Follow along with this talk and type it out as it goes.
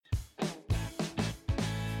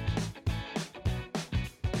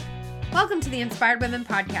Welcome to the Inspired Women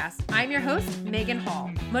Podcast. I'm your host, Megan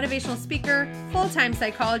Hall, motivational speaker, full-time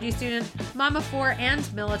psychology student, mom of 4,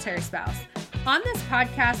 and military spouse. On this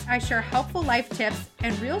podcast, I share helpful life tips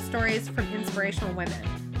and real stories from inspirational women.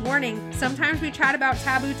 Warning, sometimes we chat about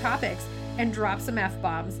taboo topics and drop some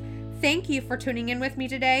F-bombs. Thank you for tuning in with me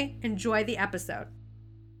today. Enjoy the episode.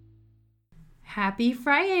 Happy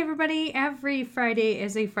Friday, everybody. Every Friday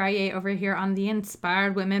is a Friday over here on the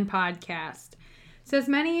Inspired Women Podcast. So as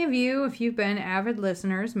many of you, if you've been avid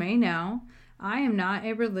listeners, may know, I am not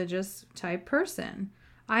a religious type person.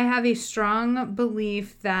 I have a strong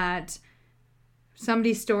belief that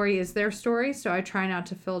somebody's story is their story, so I try not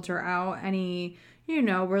to filter out any,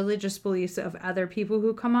 religious beliefs of other people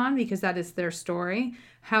who come on because that is their story.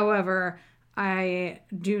 However, I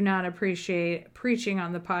do not appreciate preaching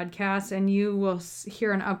on the podcast, and you will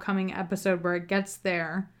hear an upcoming episode where it gets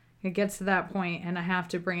there. It gets to that point, and I have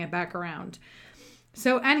to bring it back around.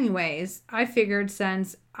 So anyways, I figured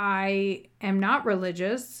since I am not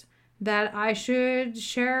religious that I should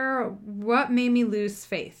share what made me lose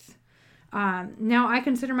faith. Now, I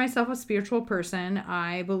consider myself a spiritual person.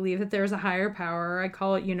 I believe that there's a higher power. I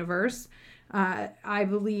call it universe. I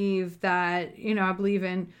believe that, I believe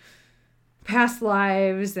in past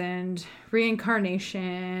lives and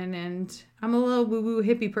reincarnation. And I'm a little woo-woo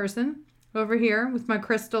hippie person over here with my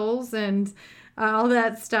crystals and all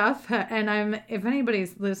that stuff. And if anybody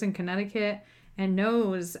lives in Connecticut and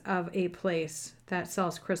knows of a place that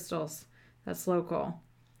sells crystals that's local,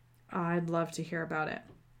 I'd love to hear about it.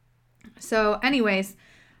 So anyways,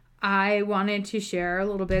 I wanted to share a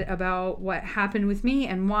little bit about what happened with me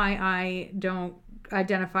and why I don't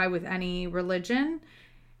identify with any religion,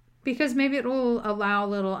 because maybe it will allow a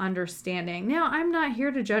little understanding. Now, I'm not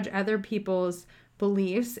here to judge other people's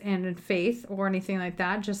beliefs and faith or anything like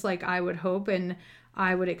that, just like I would hope and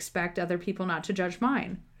I would expect other people not to judge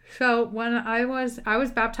mine. So when I was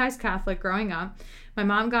baptized Catholic growing up, my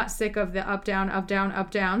mom got sick of the up, down, up, down,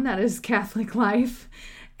 up, down. That is Catholic life.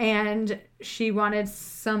 And she wanted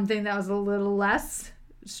something that was a little less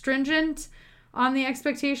stringent on the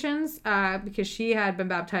expectations because she had been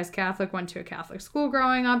baptized Catholic, went to a Catholic school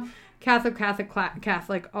growing up,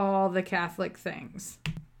 Catholic, all the Catholic things.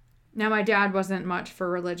 Now, my dad wasn't much for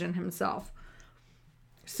religion himself.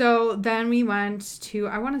 So then we went to,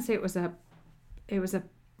 I want to say it was a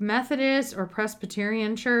Methodist or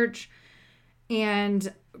Presbyterian church.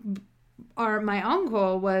 And my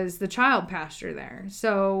uncle was the child pastor there.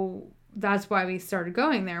 So that's why we started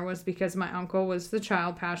going there, was because my uncle was the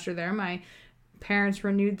child pastor there. My parents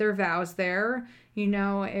renewed their vows there.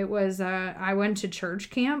 It was, I went to church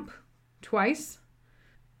camp twice.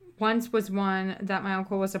 Once was one that my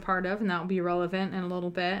uncle was a part of, and that will be relevant in a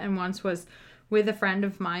little bit. And once was with a friend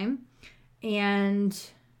of mine. And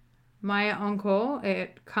my uncle,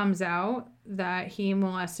 it comes out that he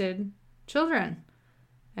molested children.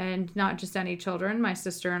 And not just any children, my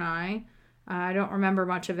sister and I. I don't remember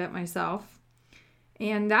much of it myself.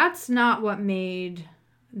 And that's not what made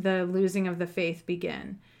the losing of the faith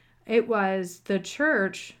begin. It was the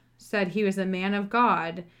church said he was a man of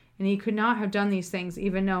God, and he could not have done these things,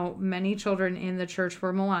 even though many children in the church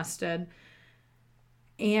were molested,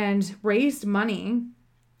 and raised money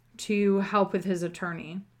to help with his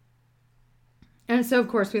attorney. And so, of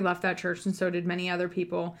course, we left that church, and so did many other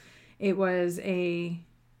people. It was a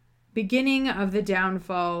beginning of the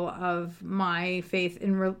downfall of my faith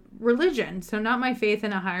in religion. So not my faith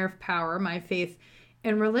in a higher power, my faith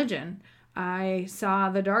in religion. I saw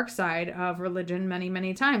the dark side of religion many,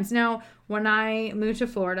 many times. Now, when I moved to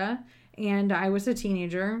Florida and I was a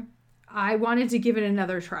teenager, I wanted to give it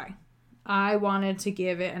another try.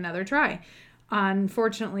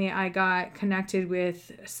 Unfortunately, I got connected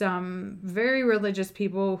with some very religious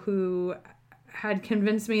people who had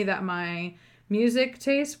convinced me that my music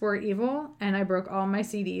tastes were evil, and I broke all my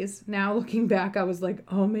CDs. Now, looking back, I was like,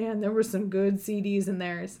 oh man, there were some good CDs in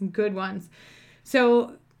there, some good ones.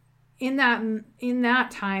 So in that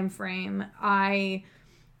time frame, I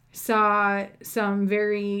saw some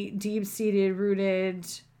very deep-seated, rooted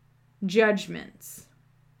judgments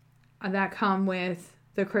that come with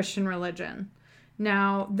the Christian religion.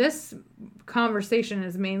 Now, this conversation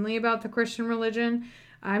is mainly about the Christian religion.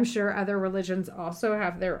 I'm sure other religions also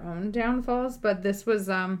have their own downfalls, but this was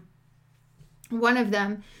one of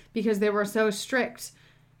them because they were so strict,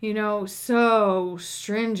 so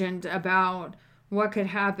stringent about what could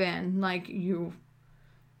happen.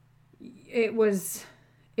 It was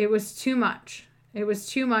too much. It was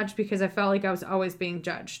too much because I felt like I was always being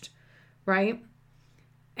judged, right?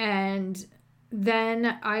 And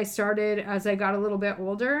then I started, as I got a little bit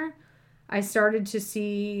older, I started to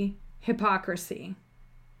see hypocrisy.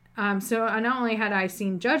 So not only had I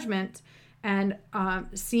seen judgment and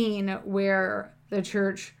seen where the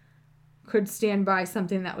church could stand by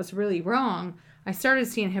something that was really wrong, I started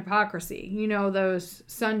seeing hypocrisy. You know, those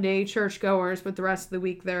Sunday churchgoers, but the rest of the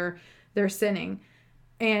week they're sinning,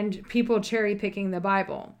 and people cherry picking the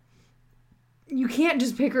Bible. You can't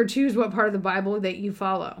just pick or choose what part of the Bible that you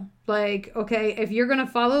follow. Like, okay, if you're going to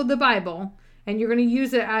follow the Bible and you're going to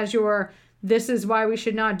use it as your, this is why we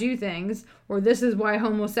should not do things, or this is why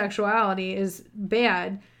homosexuality is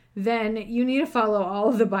bad, then you need to follow all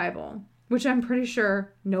of the Bible, which I'm pretty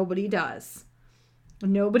sure nobody does.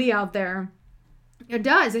 Nobody out there it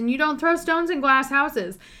does. And you don't throw stones in glass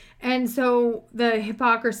houses. And so the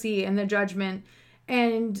hypocrisy and the judgment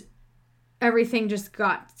and everything just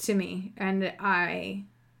got to me, and I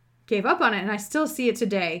gave up on it, and I still see it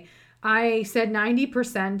today. I said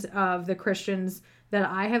 90% of the Christians that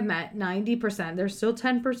I have met, 90%, there's still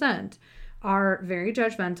 10%, are very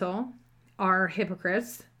judgmental, are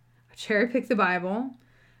hypocrites, cherry pick the Bible.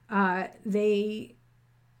 They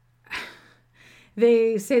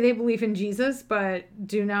say they believe in Jesus, but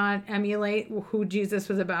do not emulate who Jesus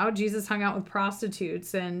was about. Jesus hung out with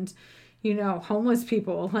prostitutes and, homeless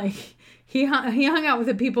people. Like, he hung out with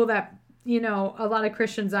the people that, a lot of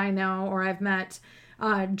Christians I know or I've met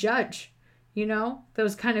judge,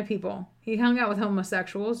 those kind of people. He hung out with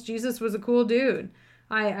homosexuals. Jesus was a cool dude.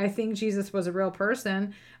 I think Jesus was a real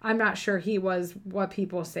person. I'm not sure he was what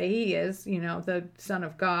people say he is, the Son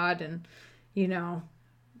of God. And,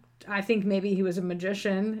 I think maybe he was a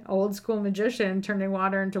magician, old school magician, turning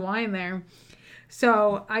water into wine there.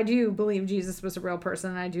 So I do believe Jesus was a real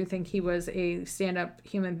person. I do think he was a stand-up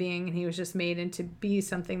human being, and he was just made into be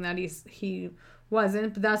something that he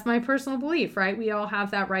wasn't. But that's my personal belief, right? We all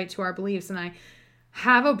have that right to our beliefs. And I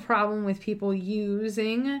have a problem with people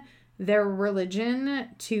using their religion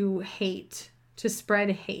to hate, to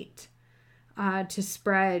spread hate, to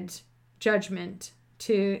spread judgment,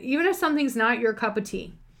 to even if something's not your cup of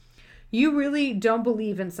tea. You really don't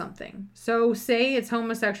believe in something. So say it's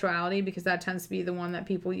homosexuality, because that tends to be the one that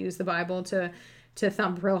people use the Bible to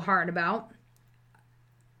thump real hard about.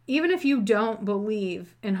 Even if you don't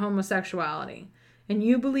believe in homosexuality and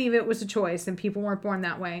you believe it was a choice and people weren't born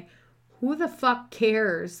that way, who the fuck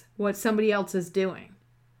cares what somebody else is doing?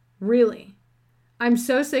 Really? I'm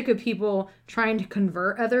so sick of people trying to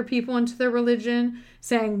convert other people into their religion,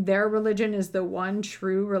 saying their religion is the one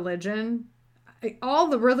true religion. All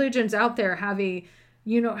the religions out there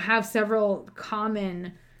have several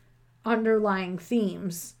common underlying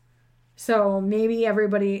themes. So maybe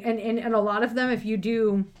everybody, and a lot of them, if you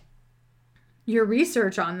do your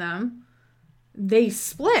research on them, they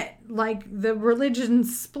split. Like, the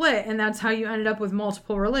religions split, and that's how you ended up with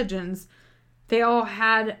multiple religions. They all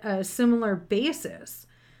had a similar basis.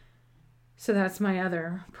 So that's my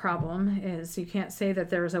other problem, is you can't say that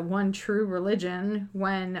there's a one true religion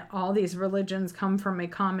when all these religions come from a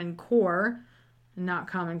common core, not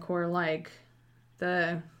common core like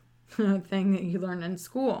the thing that you learn in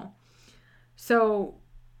school. So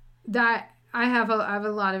that I have a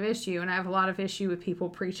lot of issue, and I have a lot of issue with people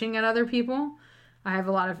preaching at other people. I have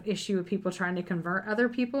a lot of issue with people trying to convert other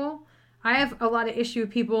people. I have a lot of issue with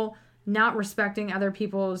people not respecting other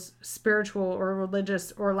people's spiritual or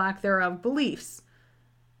religious or lack thereof beliefs.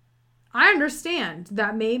 I understand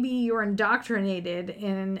that maybe you're indoctrinated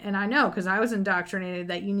and I know, because I was indoctrinated,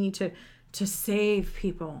 that you need to save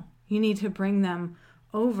people. You need to bring them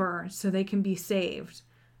over so they can be saved.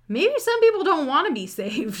 Maybe some people don't want to be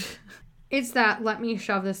saved. It's that let me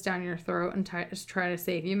shove this down your throat and try to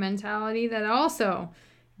save you mentality that also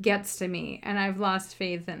gets to me, and I've lost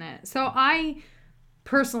faith in it. So I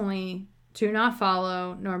personally do not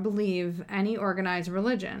follow nor believe any organized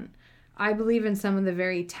religion. I believe in some of the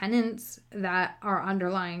very tenets that are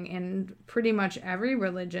underlying in pretty much every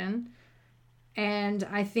religion. And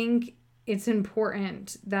I think it's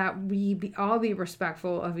important that we all be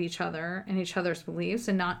respectful of each other and each other's beliefs,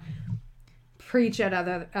 and not preach at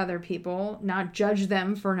other people, not judge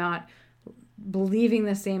them for not believing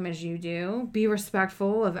the same as you do. Be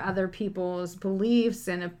respectful of other people's beliefs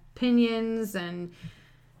and opinions and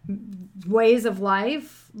ways of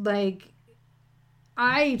life. Like,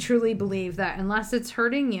 I truly believe that unless it's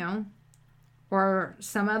hurting you or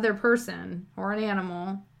some other person or an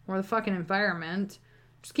animal or the fucking environment,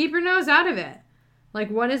 just keep your nose out of it. Like,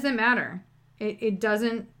 what does it matter? It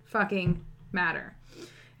doesn't fucking matter.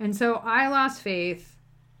 And so I lost faith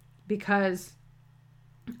because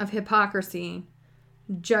of hypocrisy,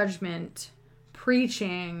 judgment,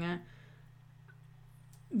 preaching,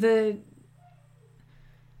 the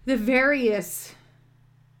various,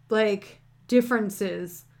 like,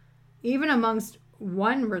 differences, even amongst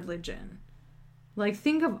one religion. Like,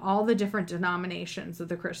 think of all the different denominations of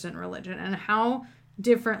the Christian religion and how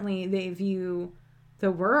differently they view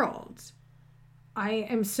the world. I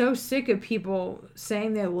am so sick of people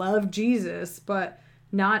saying they love Jesus, but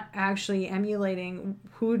not actually emulating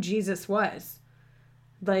who Jesus was.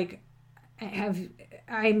 Like,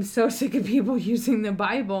 I'm so sick of people using the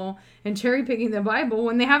Bible and cherry picking the Bible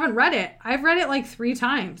when they haven't read it. I've read it like 3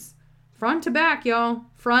 times. Front to back, y'all.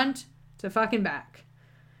 Front to fucking back.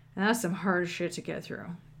 And that's some hard shit to get through.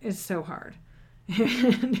 It's so hard.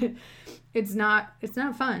 And it's not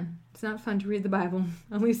fun. It's not fun to read the Bible,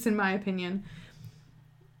 at least in my opinion.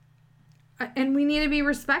 And we need to be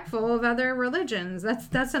respectful of other religions.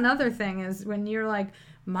 That's another thing, is when you're like,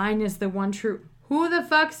 mine is the one true. Who the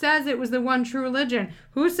fuck says it was the one true religion?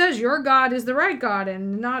 Who says your God is the right God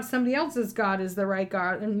and not somebody else's God is the right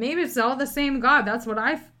God? And maybe it's all the same God. That's what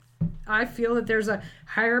I feel, that there's a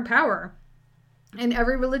higher power. And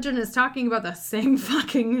every religion is talking about the same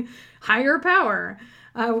fucking higher power.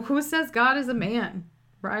 Who says God is a man,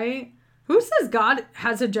 right? Who says God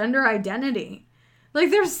has a gender identity? Like,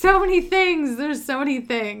 there's so many things.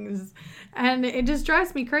 And it just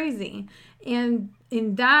drives me crazy. And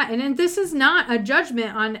this is not a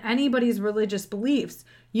judgment on anybody's religious beliefs.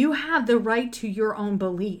 You have the right to your own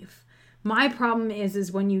belief. My problem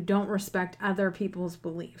is when you don't respect other people's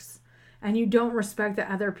beliefs. And you don't respect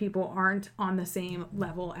that other people aren't on the same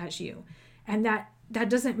level as you. And that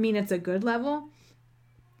doesn't mean it's a good level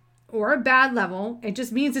or a bad level. It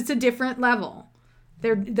just means it's a different level.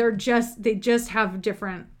 They just have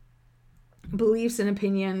different beliefs and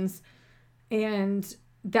opinions, and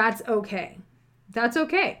that's okay. That's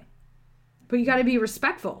okay. But you got to be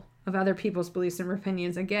respectful of other people's beliefs and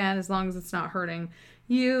opinions, again, as long as it's not hurting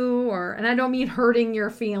you, and I don't mean hurting your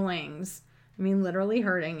feelings. I mean literally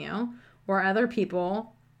hurting you or other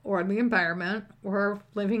people or the environment or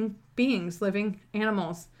living beings, living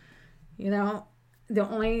animals. You know, the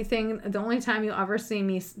only time you'll ever see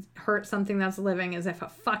me hurt something that's living is if a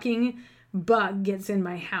fucking bug gets in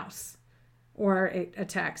my house or it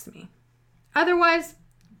attacks me. Otherwise,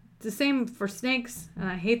 the same for snakes, and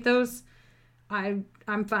I hate those. I'm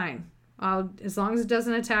fine. As long as it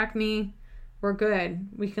doesn't attack me, we're good.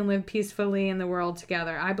 We can live peacefully in the world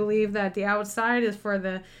together. I believe that the outside is for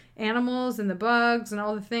the animals and the bugs and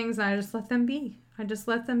all the things, and I just let them be.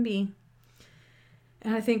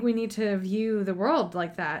 And I think we need to view the world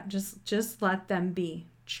like that. Just let them be.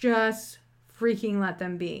 Just freaking let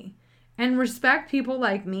them be. And respect people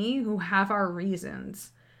like me who have our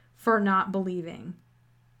reasons for not believing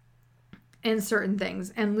in certain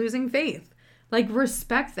things and losing faith. Like,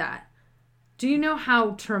 respect that. Do you know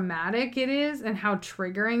how traumatic it is and how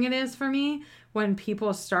triggering it is for me when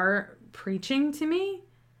people start preaching to me?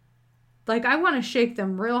 Like, I want to shake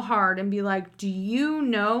them real hard and be like, do you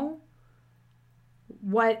know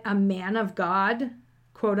what a man of God,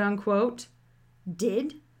 quote unquote,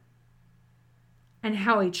 did? And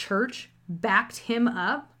how a church backed him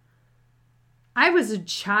up? I was a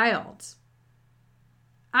child.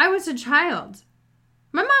 My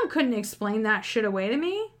mom couldn't explain that shit away to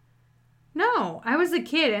me. No, I was a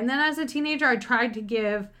kid. And then as a teenager, I tried to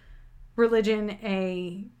give religion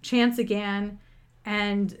a chance again.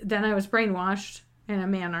 And then I was brainwashed in a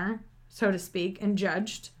manner, so to speak, and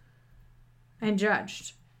judged.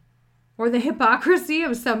 Or the hypocrisy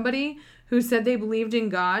of somebody who said they believed in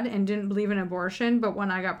God and didn't believe in abortion, but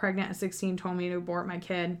when I got pregnant at 16 told me to abort my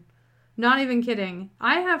kid. Not even kidding.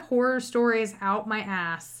 I have horror stories out my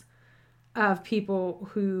ass of people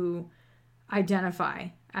who identify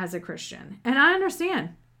as a Christian. And I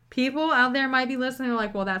understand. People out there might be listening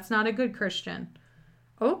like, well, that's not a good Christian.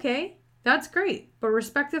 Okay, that's great. But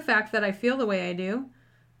respect the fact that I feel the way I do,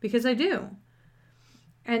 because I do.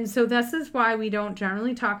 And so this is why we don't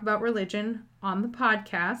generally talk about religion on the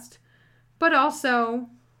podcast, but also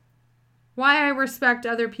why I respect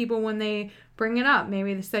other people when they bring it up.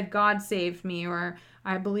 Maybe they said God saved me, or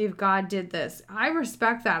I believe God did this. I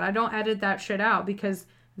respect that. I don't edit that shit out because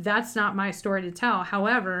that's not my story to tell.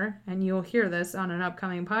 However, and you'll hear this on an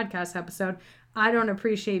upcoming podcast episode, I don't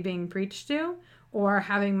appreciate being preached to or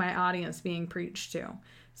having my audience being preached to.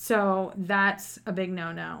 So that's a big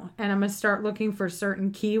no-no. And I'm going to start looking for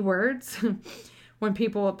certain keywords when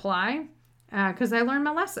people apply because I learned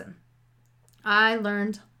my lesson.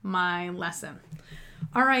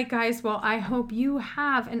 All right, guys. Well, I hope you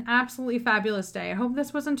have an absolutely fabulous day. I hope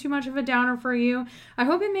this wasn't too much of a downer for you. I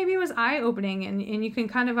hope it maybe was eye-opening and you can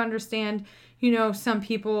kind of understand, some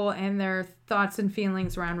people and their thoughts and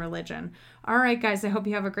feelings around religion. All right, guys. I hope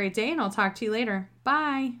you have a great day and I'll talk to you later.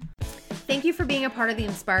 Bye. Thank you for being a part of the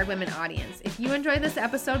Inspired Women audience. If you enjoyed this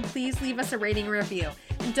episode, please leave us a rating and review.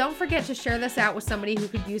 And don't forget to share this out with somebody who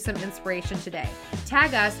could use some inspiration today.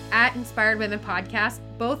 Tag us at Inspired Women Podcast,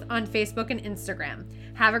 both on Facebook and Instagram.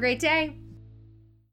 Have a great day.